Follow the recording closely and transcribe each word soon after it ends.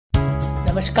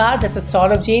Namaskar, this is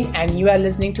Saurabh Jain and you are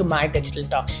listening to My Digital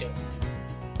Talk Show.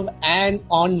 And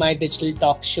on My Digital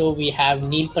Talk Show, we have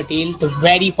Neil Patel, the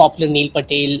very popular Neil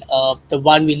Patel, the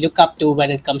one we look up to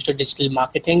when it comes to digital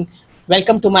marketing.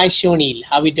 Welcome to my show, Neil.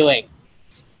 How are we doing?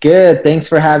 Good. Thanks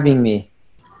for having me.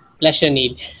 Pleasure,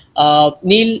 Neil.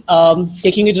 Neil,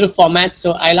 taking you to the format.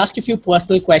 So I'll ask you a few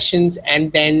personal questions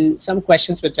and then some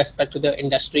questions with respect to the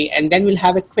industry. And then we'll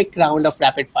have a quick round of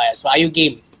rapid fire. So are you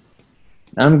game?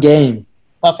 I'm game.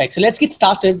 Perfect. So let's get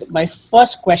started. My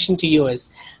first question to you is,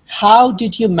 how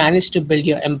did you manage to build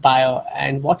your empire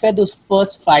and what were those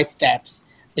first 5 steps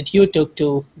that you took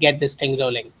to get this thing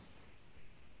rolling?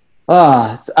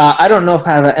 I don't know if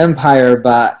I have an empire,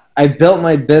 but I built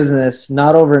my business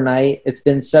not overnight. It's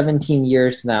been 17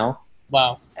 years now.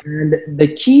 Wow. And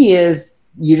the key is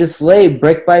you just lay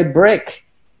brick by brick.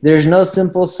 There's no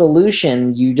simple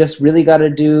solution. You just really got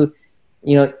to do,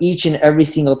 each and every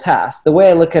single task. The way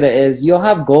I look at it is you'll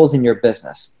have goals in your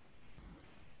business.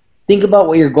 Think about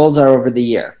what your goals are over the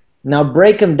year. Now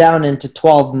break them down into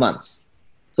 12 months.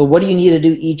 So what do you need to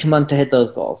do each month to hit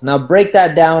those goals? Now break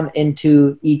that down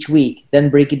into each week,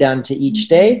 then break it down to each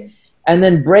day, and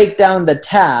then break down the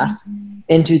task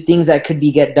into things that could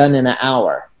be get done in an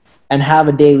hour and have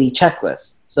a daily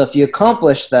checklist. So if you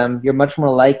accomplish them, you're much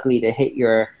more likely to hit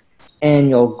your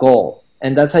annual goal.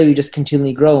 And that's how you just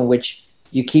continually grow, in which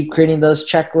you keep creating those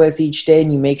checklists each day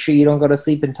and you make sure you don't go to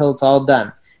sleep until it's all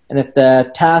done. And if the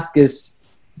task is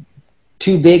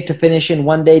too big to finish in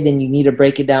one day, then you need to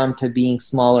break it down to being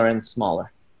smaller and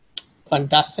smaller.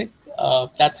 Fantastic.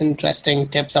 That's interesting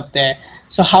tips up there.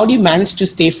 So how do you manage to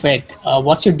stay fit?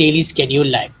 What's your daily schedule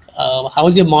like? How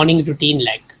is your morning routine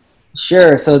like?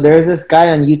 Sure. So there's this guy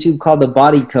on YouTube called The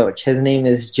Body Coach. His name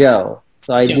is Joe.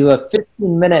 So I do a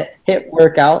 15-minute HIIT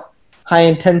workout, high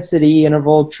intensity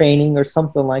interval training or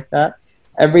something like that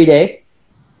every day.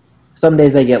 Some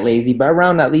days I get lazy, but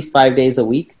around at least 5 days a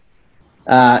week.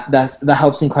 That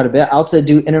helps me quite a bit. I also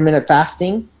do intermittent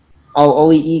fasting. I'll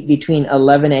only eat between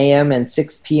 11 a.m. and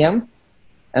 6 p.m.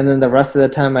 And then the rest of the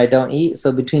time I don't eat.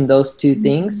 So between those two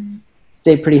things,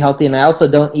 stay pretty healthy. And I also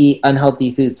don't eat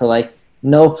unhealthy food. So like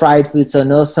no fried food, so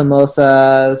no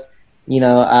samosas.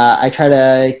 I try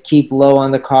to keep low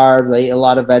on the carbs. I eat a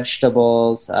lot of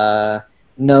vegetables.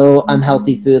 No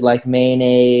unhealthy food like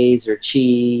mayonnaise or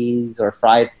cheese or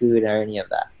fried food or any of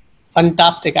that.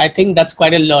 Fantastic. I think that's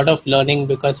quite a lot of learning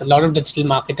because a lot of digital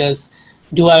marketers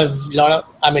do have a lot of,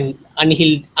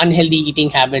 unhealthy eating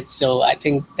habits. So I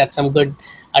think that's some good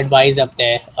advice up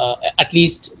there. At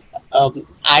least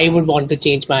I would want to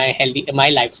change my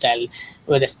lifestyle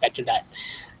with respect to that.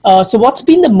 So what's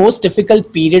been the most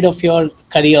difficult period of your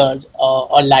career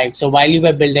or life? So while you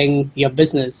were building your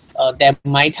business, there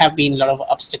might have been a lot of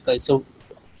obstacles.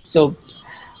 So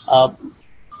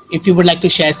if you would like to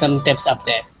share some tips up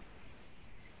there.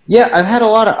 Yeah, I've had a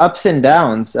lot of ups and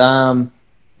downs.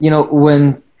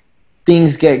 When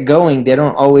things get going, they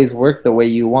don't always work the way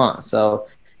you want. So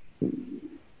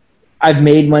I've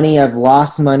made money, I've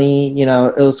lost money. It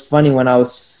was funny when I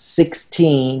was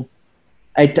 16.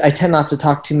 I tend not to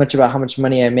talk too much about how much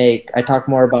money I make. I talk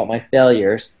more about my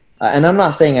failures. And I'm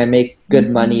not saying I make good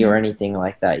money or anything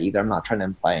like that either. I'm not trying to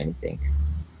imply anything.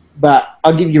 But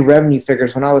I'll give you revenue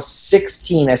figures. When I was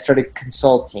 16, I started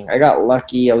consulting. I got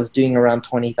lucky. I was doing around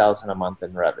 $20,000 a month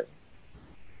in revenue.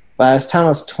 By the time I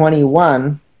was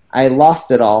 21, I lost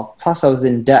it all. Plus, I was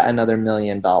in debt another $1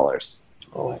 million. Oh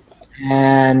my God.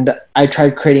 And I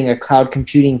tried creating a cloud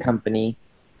computing company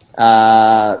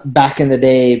back in the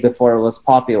day before it was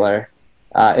popular.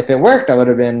 If it worked, I would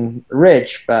have been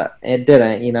rich, but it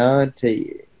didn't,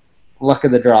 to luck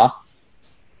of the draw.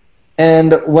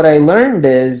 And what I learned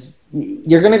is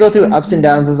you're going to go through ups and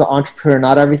downs as an entrepreneur.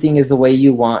 Not everything is the way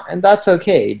you want, and that's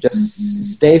okay.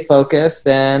 Just stay focused,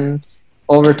 and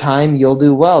over time, you'll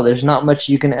do well. There's not much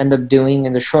you can end up doing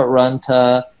in the short run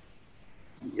to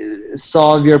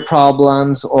solve your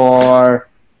problems or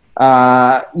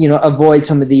avoid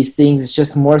some of these things. It's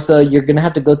just more so you're going to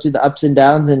have to go through the ups and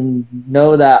downs and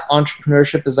know that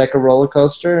entrepreneurship is like a roller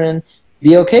coaster and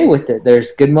be okay with it.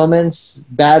 There's good moments,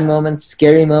 bad moments,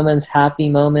 scary moments, happy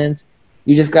moments.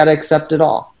 You just got to accept it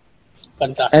all.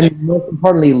 Fantastic. And most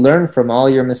importantly, learn from all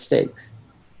your mistakes.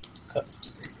 Okay.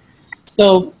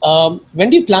 So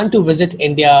when do you plan to visit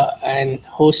India and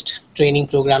host training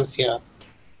programs here?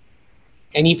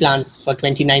 Any plans for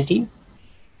 2019?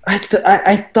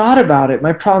 I thought about it.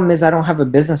 My problem is I don't have a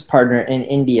business partner in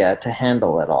India to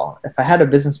handle it all. If I had a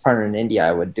business partner in India,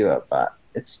 I would do it, but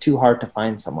it's too hard to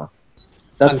find someone.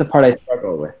 That's the part I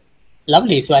struggle with.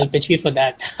 Lovely. So I'll pitch you for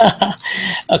that.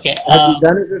 Okay. Have you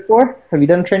done it before? Have you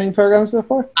done training programs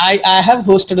before? I have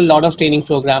hosted a lot of training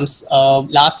programs.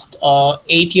 Last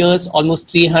 8 years, almost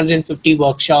 350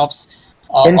 workshops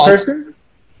In on person?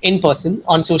 in person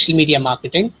on social media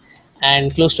marketing,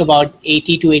 and close to about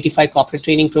 80 to 85 corporate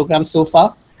training programs so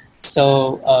far.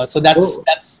 So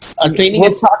We'll, training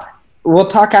we'll is talk. We'll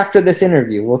talk after this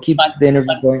interview. We'll keep fun, the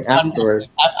interview going fantastic. afterwards.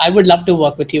 I would love to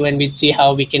work with you, and we'd see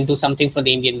how we can do something for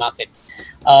the Indian market.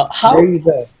 There How you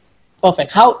go.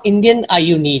 perfect? How Indian are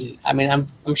you, Neil? I mean,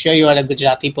 I'm sure you are a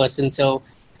Gujarati person, so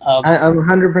uh, I'm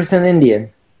 100%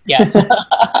 Indian. yeah. So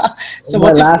My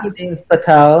what's your last food? name is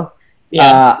Patel.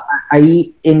 Yeah. I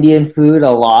eat Indian food a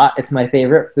lot. It's my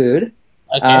favorite food.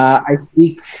 Okay. I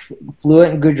speak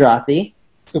fluent Gujarati.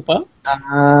 Super.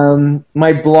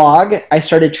 My blog, I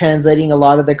started translating a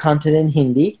lot of the content in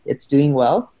Hindi. It's doing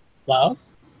well. Wow.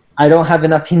 I don't have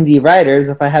enough Hindi writers.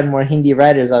 If I had more Hindi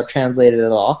writers, I'll translate it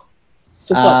all.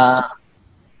 Super.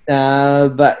 Uh,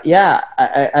 but yeah,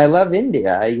 I love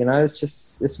India. You know,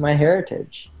 it's my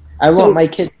heritage. I want So, my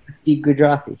kids to speak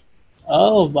Gujarati.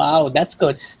 oh wow, that's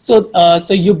good.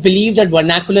 So you believe that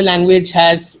vernacular language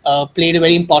has played a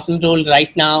very important role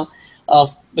right now,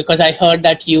 because I heard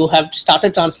that you have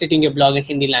started translating your blog in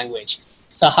Hindi language.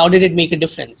 So how did it make a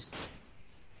difference?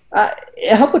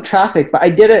 It helped with traffic, but I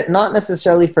did it not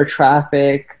necessarily for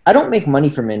traffic. I don't make money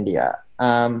from India.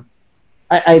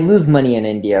 I lose money in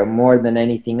India more than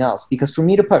anything else because for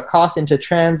me to put cost into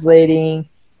translating,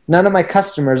 none of my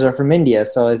customers are from India,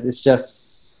 so it's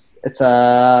just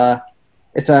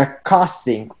it's a cost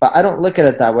sink. But I don't look at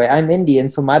it that way. I'm Indian,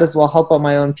 so might as well help out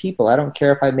my own people. I don't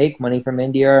care if I make money from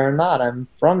India or not. I'm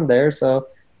from there, so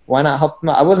why not help them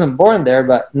out? I wasn't born there,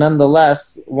 but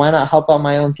nonetheless, why not help out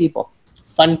my own people?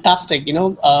 Fantastic.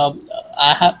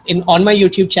 I have in on my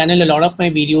YouTube channel, a lot of my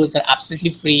videos are absolutely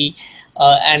free,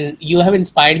 and you have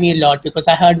inspired me a lot because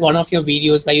I heard one of your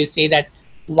videos where you say that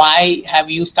why have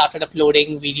you started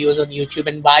uploading videos on YouTube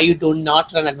and why you do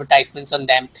not run advertisements on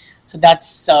them. So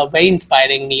that's very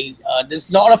inspiring, Neil.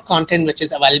 There's a lot of content which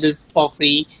is available for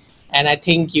free, and I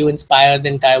think you inspire the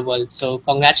entire world. So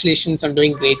congratulations on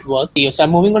doing great work. So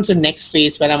I'm moving on to the next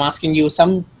phase where I'm asking you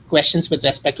some questions with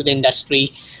respect to the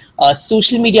industry.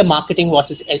 Social media marketing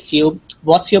versus SEO.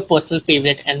 What's your personal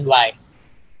favorite and why?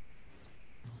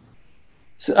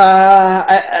 So,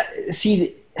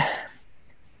 see.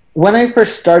 When I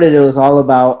first started, it was all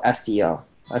about SEO.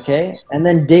 Okay, and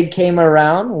then Dig came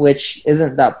around, which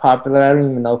isn't that popular. I don't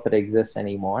even know if it exists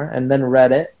anymore. And then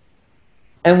Reddit.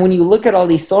 And when you look at all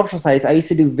these social sites, I used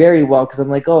to do very well because I'm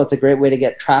like, oh, it's a great way to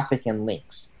get traffic and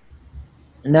links.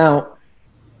 Now,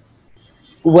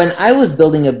 when I was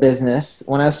building a business,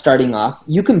 when I was starting off,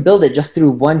 you can build it just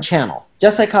through one channel.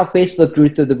 Just like how Facebook grew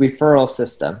through the referral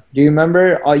system. Do you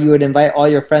remember? You would invite all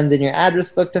your friends in your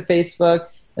address book to Facebook,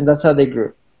 and that's how they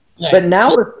grew. Right. But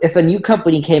now if a new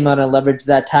company came out and leveraged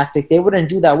that tactic, they wouldn't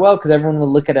do that well because everyone would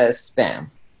look at it as spam.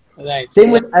 Right. Same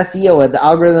with SEO, the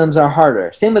algorithms are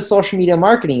harder. Same with social media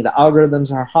marketing, the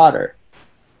algorithms are harder.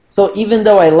 So even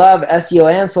though I love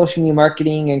SEO and social media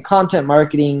marketing and content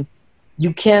marketing,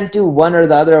 you can't do one or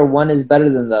the other, or one is better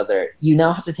than the other. You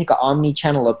now have to take an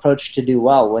omni-channel approach to do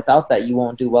well. Without that, you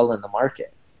won't do well in the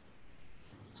market.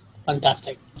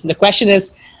 Fantastic. The question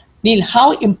is, Neil,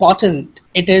 how important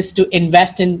it is to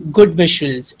invest in good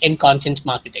visuals in content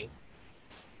marketing?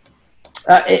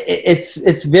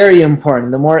 It's very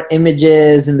important. The more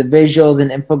images and the visuals and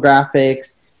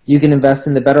infographics you can invest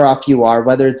in, the better off you are.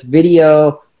 Whether it's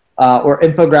video or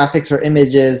infographics or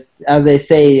images, as they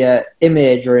say,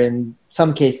 image, or in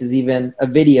some cases even a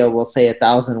video will say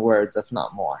 1,000 words, if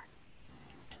not more.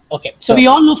 Okay, so we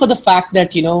all know for the fact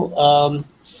that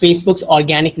Facebook's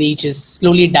organic reach is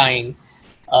slowly dying.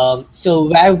 So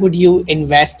where would you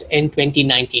invest in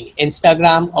 2019?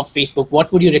 Instagram or Facebook?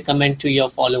 What would you recommend to your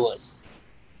followers?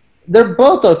 They're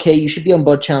both okay. You should be on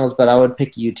both channels, but I would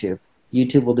pick YouTube.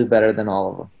 YouTube will do better than all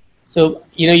of them. So,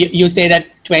 you say that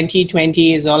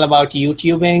 2020 is all about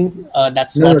YouTubing.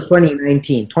 That's No, what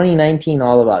 2019. 2019,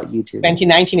 all about YouTube.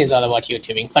 2019 is all about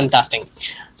YouTubing. Fantastic.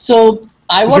 So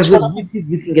I Because watched with YouTube,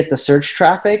 you can get the search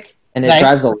traffic, and it Right.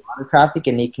 drives a lot of traffic,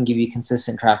 and it can give you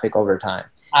consistent traffic over time.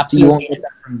 Absolutely. So you won't get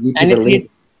that from YouTube And or it LinkedIn. creates,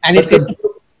 and it creates,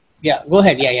 yeah, go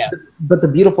ahead. Yeah, yeah. But the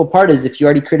beautiful part is if you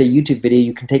already create a YouTube video,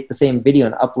 you can take the same video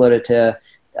and upload it to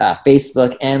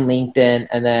Facebook and LinkedIn,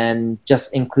 and then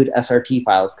just include SRT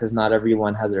files because not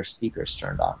everyone has their speakers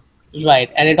turned on.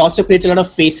 Right. And it also creates a lot of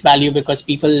face value because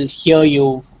people hear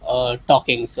you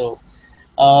talking. So,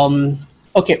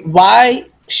 okay, why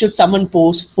should someone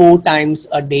post 4 times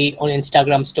a day on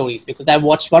Instagram stories? Because I've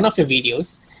watched one of your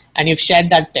videos and you've shared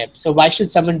that tip. So why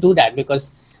should someone do that?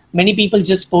 Because many people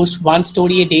just post one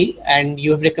story a day, and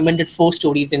you have recommended 4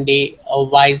 stories a day.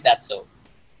 Why is that so?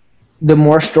 The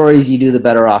more stories you do, the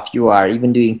better off you are.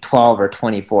 Even doing 12 or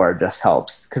 24 just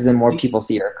helps, because then more people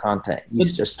see your content. You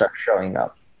just start showing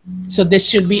up. So this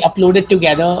should be uploaded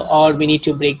together, or we need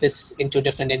to break this into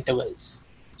different intervals?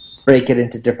 Break it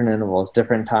into different intervals,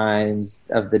 different times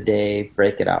of the day,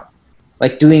 break it out.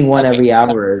 Like doing one every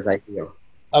hour is ideal.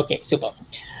 Okay, super.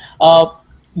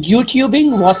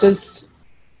 YouTubing versus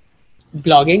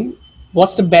blogging,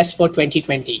 what's the best for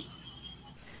 2020?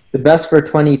 The best for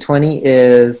 2020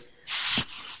 is,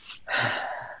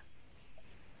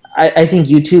 I think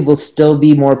YouTube will still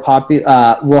be more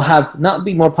popular, will have, not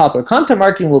be more popular. Content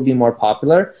marketing will be more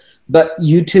popular, but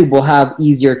YouTube will have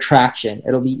easier traction.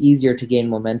 It'll be easier to gain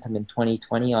momentum in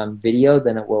 2020 on video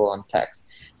than it will on text.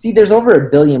 See, there's over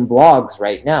 1 billion blogs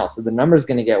right now, so the number's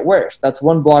going to get worse. That's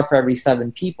one blog for every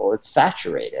 7 people. It's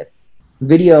saturated.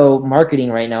 Video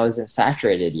marketing right now isn't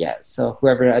saturated yet, so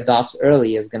whoever adopts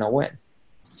early is going to win.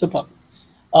 Super.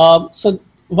 So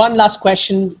one last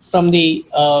question from the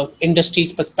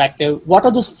industry's perspective. What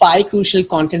are those 5 crucial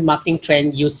content marketing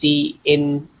trends you see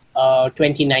in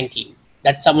 2019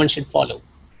 that someone should follow?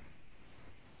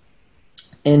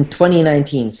 In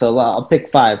 2019, so I'll pick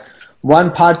 5.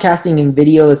 1, podcasting and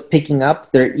video is picking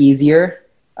up. They're easier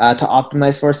to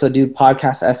optimize for, so do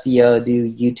podcast SEO,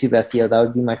 do YouTube SEO. That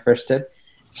would be my first tip.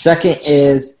 Second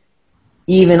is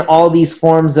even all these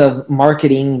forms of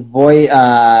marketing,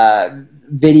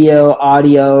 video,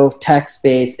 audio,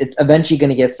 text-based, it's eventually going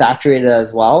to get saturated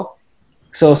as well.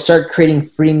 So start creating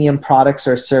freemium products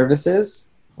or services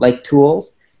like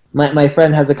tools. My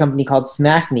friend has a company called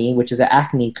Smackney, which is an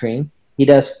acne cream. He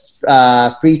does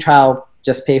free trial,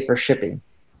 just pay for shipping.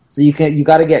 So you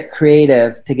got to get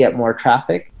creative to get more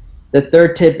traffic. The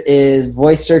third tip is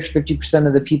voice search. 50%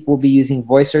 of the people will be using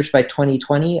voice search by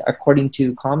 2020, according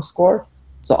to ComScore.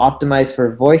 So optimize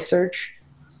for voice search.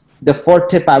 The fourth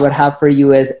tip I would have for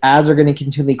you is ads are going to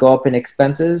continually go up in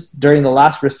expenses. During the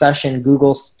last recession,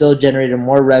 Google still generated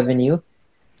more revenue.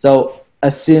 So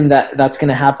assume that that's going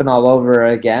to happen all over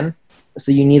again.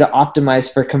 So you need to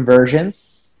optimize for conversions.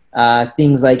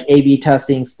 Things like A/B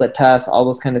testing, split tests, all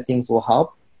those kind of things will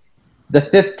help. The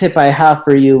fifth tip I have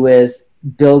for you is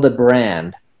build a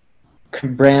brand.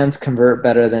 Brands convert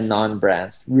better than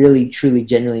non-brands. Really, truly,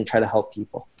 genuinely try to help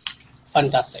people.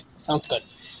 Fantastic. Sounds good.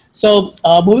 So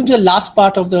moving to the last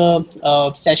part of the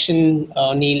session,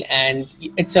 Neil, and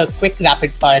it's a quick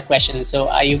rapid fire question. So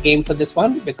are you game for this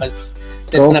one? Because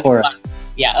this Go for it. Fun.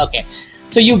 Yeah, okay.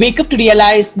 So you wake up to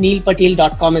realize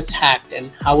neilpatel.com is hacked, and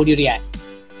how would you react?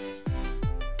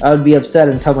 I would be upset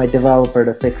and tell my developer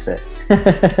to fix it.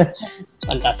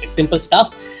 Fantastic. Simple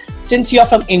stuff. Since you're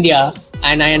from India,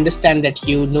 and I understand that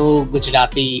you know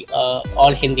Gujarati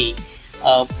or Hindi,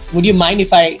 would you mind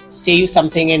if I say you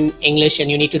something in English and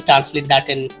you need to translate that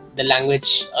in the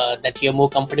language that you're more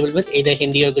comfortable with, either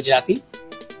Hindi or Gujarati?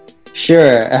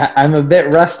 Sure. I'm a bit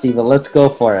rusty, but let's go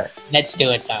for it. Let's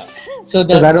do it now. So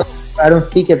I don't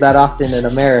speak it that often in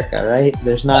America, right?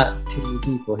 There's not too many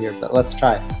people here, but let's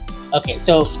try. Okay,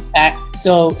 so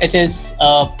it is,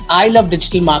 I love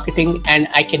digital marketing and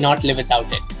I cannot live without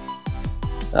it.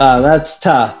 That's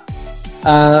tough.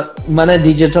 Mana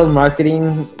digital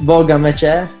marketing bo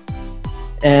gamache,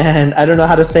 and I don't know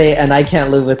how to say and I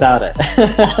can't live without it.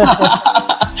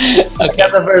 I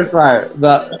got the first part,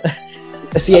 but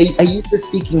see, I used to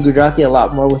speak in Gujarati a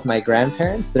lot more with my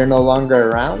grandparents. They're no longer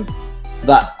around,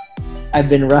 but I've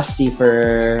been rusty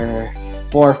for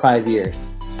 4 or 5 years.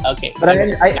 Okay. But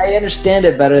I understand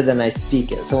it better than I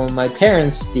speak it. So when my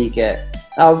parents speak it,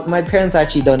 my parents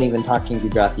actually don't even talk in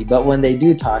Gujarati, but when they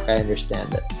do talk, I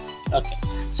understand it. Okay.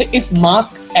 So if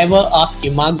Mark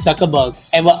Zuckerberg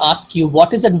ever ask you,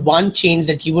 what is that one change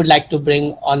that you would like to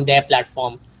bring on their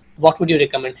platform, what would you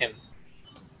recommend him?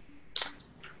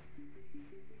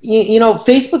 You know,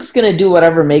 Facebook's going to do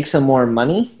whatever makes them more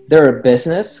money. They're a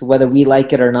business, whether we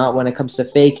like it or not, when it comes to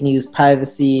fake news,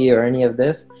 privacy, or any of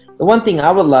this. The one thing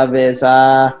I would love is,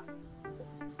 and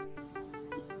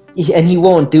he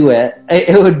won't do it,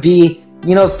 it would be,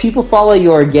 you know, if people follow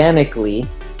you organically,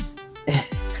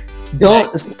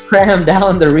 don't cram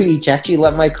down the reach. Actually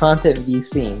let my content be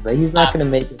seen. But he's not going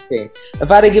to make it big. If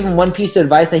I had to give him one piece of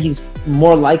advice that he's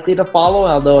more likely to follow,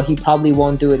 although he probably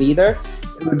won't do it either,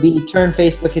 it would be turn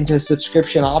Facebook into a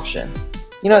subscription option.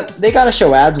 You know, they got to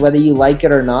show ads whether you like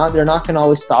it or not. They're not going to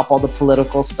always stop all the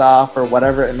political stuff or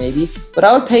whatever it may be. But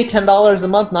I would pay $10 a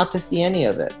month not to see any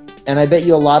of it. And I bet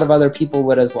you a lot of other people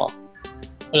would as well.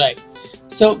 Right.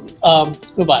 So,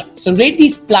 Kumar, so rate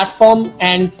these platforms,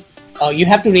 and you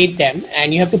have to rate them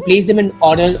and you have to place them in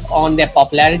order on their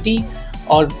popularity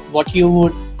or what you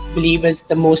would believe is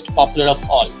the most popular of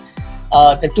all?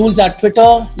 The tools are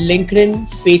Twitter, LinkedIn,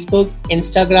 Facebook,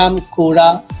 Instagram,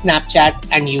 Quora, Snapchat,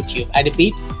 and YouTube. I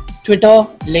repeat, Twitter,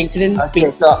 LinkedIn,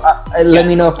 Facebook. So let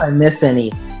me know if I miss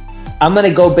any. I'm going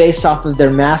to go based off of their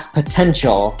mass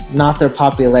potential, not their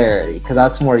popularity, because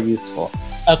that's more useful.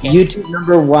 Okay. YouTube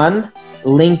number 1,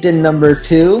 LinkedIn number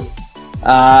 2,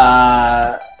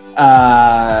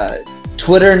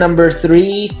 Twitter number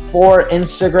 3, 4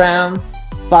 Instagram,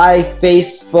 5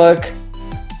 Facebook,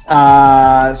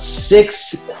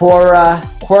 6 Quora.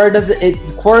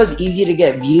 Quora is easy to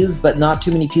get views, but not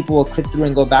too many people will click through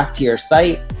and go back to your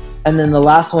site. And then the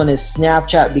last one is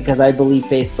Snapchat, because I believe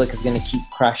Facebook is going to keep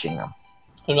crushing them.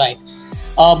 Right.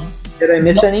 Did I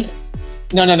miss any?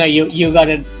 No. You got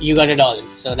it. You got it all.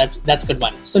 So that's good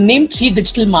one. So name 3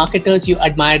 digital marketers you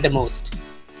admire the most.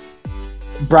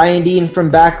 Brian Dean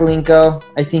from Backlinko.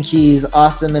 I think he's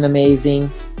awesome and amazing.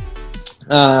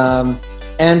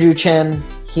 Andrew Chen.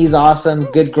 He's awesome.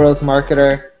 Good growth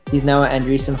marketer. He's now at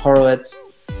Andreessen Horowitz.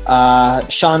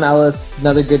 Sean Ellis,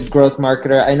 another good growth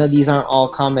marketer. I know these aren't all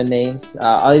common names.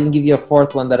 I'll even give you a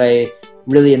 4th one that I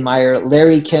really admire.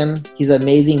 Larry Kim. He's an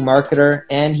amazing marketer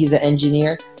and he's an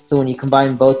engineer. So when you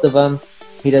combine both of them,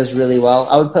 he does really well.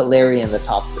 I would put Larry in the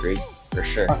top 3 for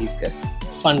sure. He's good.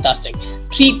 Fantastic.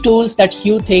 3 tools that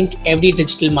you think every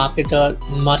digital marketer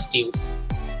must use.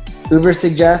 Uber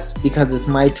suggests, because it's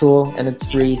my tool and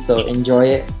it's free, so enjoy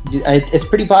it. It's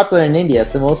pretty popular in India.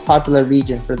 It's the most popular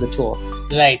region for the tool.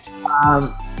 Right.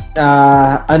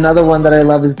 Another one that I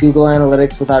love is Google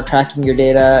Analytics. Without tracking your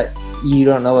data, you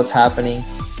don't know what's happening.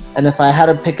 And if I had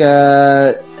to pick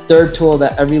a 3rd tool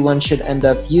that everyone should end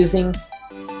up using,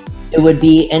 it would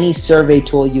be any survey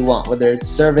tool you want, whether it's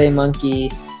SurveyMonkey.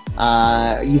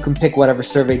 You can pick whatever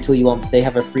survey tool you want, but they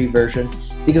have a free version.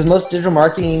 Because most digital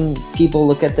marketing people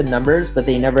look at the numbers, but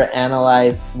they never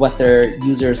analyze what their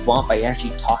users want by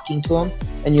actually talking to them.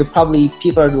 And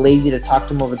people are lazy to talk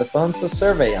to them over the phone, so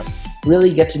survey them.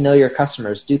 Really get to know your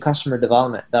customers. Do customer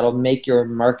development. That'll make your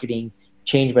marketing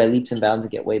change by leaps and bounds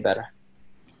and get way better.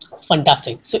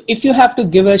 Fantastic. So if you have to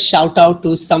give a shout out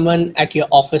to someone at your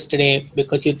office today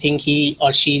because you think he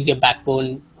or she is your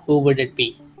backbone, who would it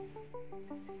be?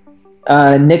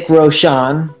 Nick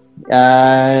Roshan.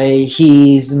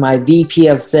 He's my VP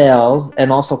of sales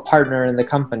and also partner in the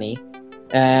company.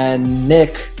 And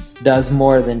Nick does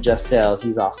more than just sales.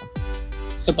 He's awesome.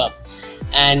 Superb.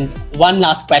 And one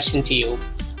last question to you.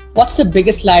 What's the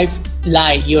biggest lie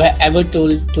you have ever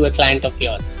told to a client of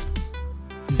yours?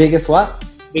 Biggest what?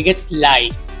 Biggest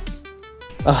lie.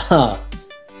 I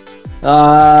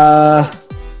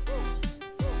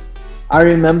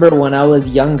remember when I was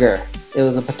younger, it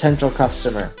was a potential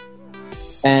customer.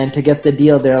 And to get the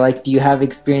deal, they're like, do you have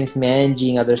experience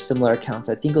managing other similar accounts?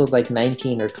 I think it was like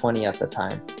 19 or 20 at the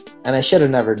time. And I should have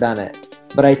never done it.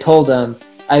 But I told them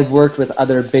I've worked with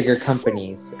other bigger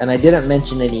companies. And I didn't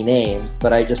mention any names,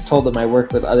 but I just told them I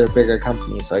worked with other bigger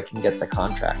companies so I can get the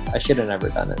contract. I should have never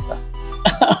done it though.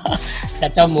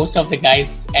 That's how most of the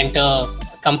guys enter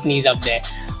companies up there.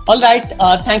 All right.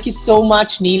 Thank you so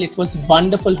much, Neil. It was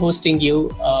wonderful hosting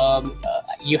you.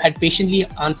 You had patiently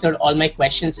answered all my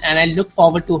questions and I look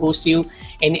forward to host you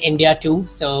in India too.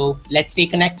 So let's stay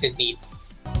connected, Neil.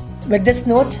 With this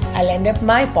note, I'll end up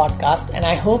my podcast and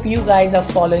I hope you guys are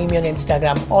following me on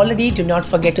Instagram already. Do not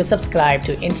forget to subscribe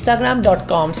to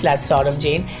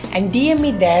instagram.com/SauravJain and DM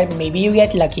me there. Maybe you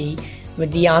get lucky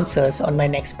with the answers on my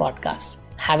next podcast.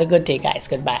 Have a good day, guys.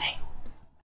 Goodbye.